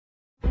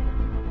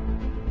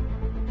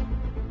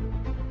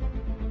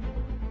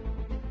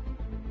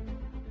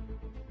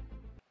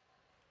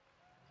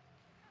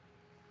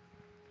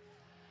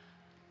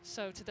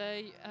So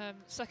today,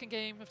 second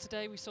game of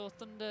today, we saw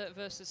Thunder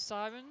versus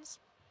Sirens.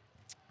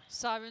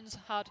 Sirens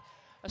had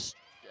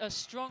a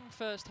strong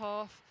first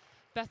half.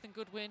 Bethan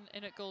Goodwin,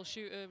 in at goal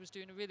shooter, was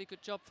doing a really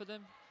good job for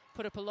them.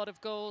 Put up a lot of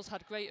goals,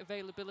 had great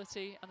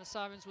availability, and the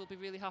Sirens will be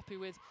really happy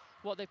with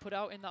what they put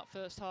out in that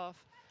first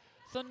half.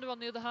 Thunder, on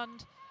the other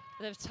hand,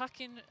 their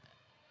attacking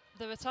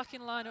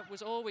lineup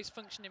was always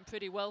functioning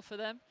pretty well for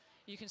them.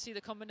 You can see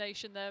the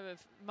combination there of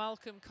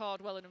Malcolm,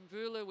 Cardwell and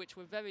Mvula, which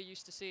we're very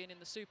used to seeing in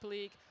the Super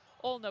League.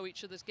 All know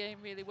each other's game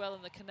really well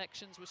and the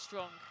connections were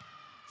strong.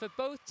 For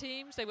both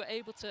teams, they were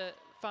able to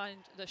find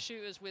the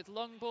shooters with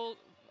long ball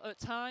at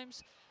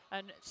times,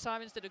 and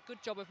Sirens did a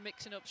good job of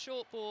mixing up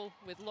short ball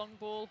with long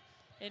ball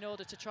in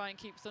order to try and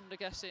keep Thunder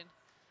guessing.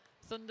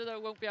 Thunder, though,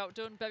 won't be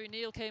outdone. Berry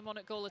Neal came on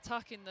at goal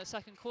attack in the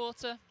second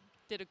quarter,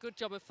 did a good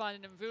job of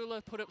finding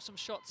Mvula, put up some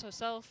shots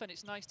herself, and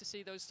it's nice to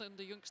see those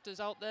Thunder youngsters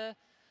out there.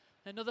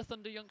 Another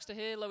Thunder youngster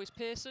here, Lois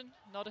Pearson,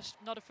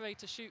 not afraid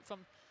to shoot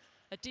from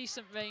a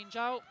decent range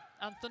out,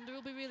 and Thunder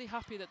will be really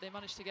happy that they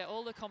managed to get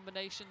all the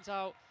combinations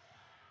out.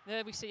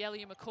 There we see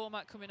Ellie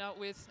McCormack coming out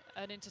with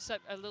an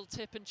intercept, a little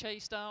tip and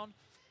chase down.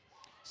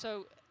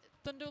 So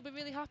Thunder will be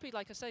really happy,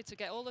 like I say, to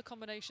get all the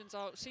combinations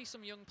out, see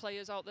some young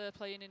players out there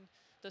playing in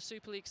the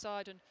Super League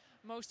side, and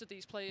most of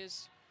these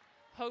players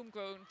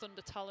homegrown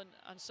Thunder talent,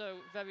 and so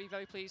very,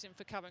 very pleasing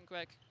for Karen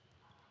Gregg.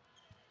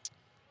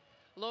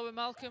 Laura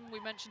Malcolm, we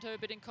mentioned her a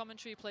bit in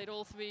commentary, played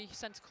all three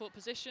centre court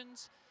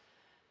positions.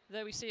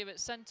 There we see her at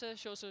centre.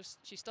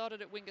 She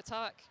started at wing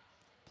attack,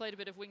 played a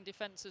bit of wing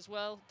defence as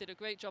well, did a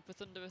great job for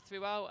Thunder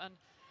throughout, and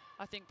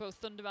I think both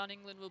Thunder and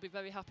England will be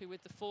very happy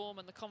with the form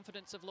and the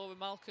confidence of Laura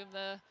Malcolm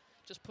there,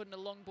 just putting a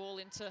long ball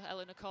into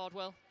Eleanor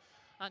Cardwell.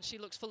 And she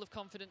looks full of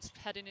confidence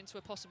heading into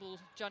a possible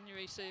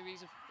January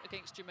series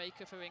against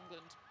Jamaica for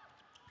England.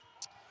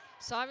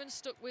 Sirens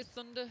stuck with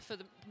Thunder for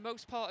the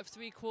most part of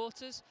 3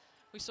 quarters.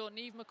 We saw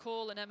Neve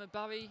McCall and Emma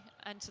Barry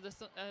enter the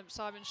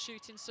Sirens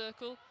shooting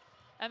circle.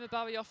 Emma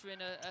Barry offering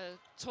a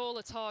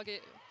taller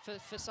target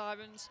for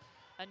Sirens,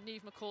 and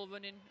Neve McCall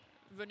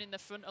running the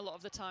front a lot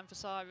of the time for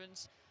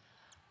Sirens.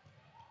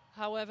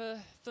 However,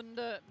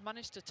 Thunder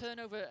managed to turn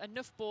over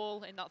enough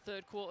ball in that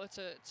third quarter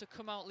to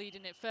come out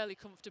leading it fairly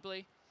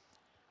comfortably.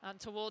 And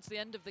towards the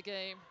end of the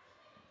game,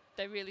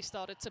 they really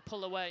started to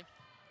pull away.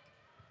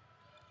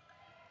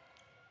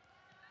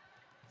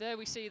 There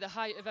we see the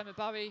height of Emma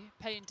Barry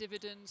paying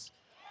dividends.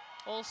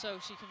 Also,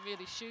 she can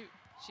really shoot.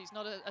 She's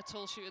not a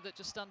tall shooter that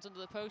just stands under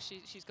the post.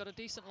 She's got a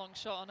decent long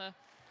shot on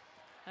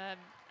her.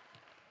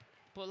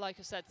 But like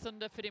I said,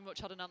 Thunder pretty much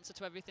had an answer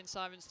to everything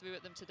Sirens threw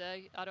at them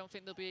today. I don't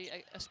think they'll be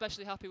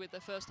especially happy with their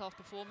first half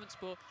performance,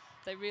 but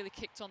they really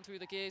kicked on through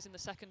the gears in the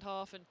second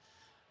half and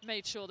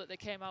made sure that they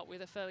came out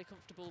with a fairly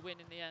comfortable win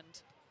in the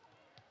end.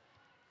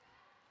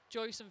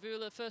 Joyce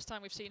Mvula, first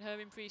time we've seen her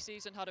in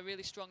pre-season, had a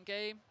really strong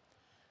game.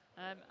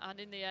 And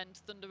in the end,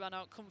 Thunder ran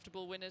out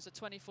comfortable winners, a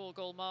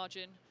 24-goal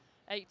margin,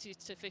 80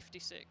 to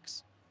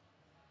 56.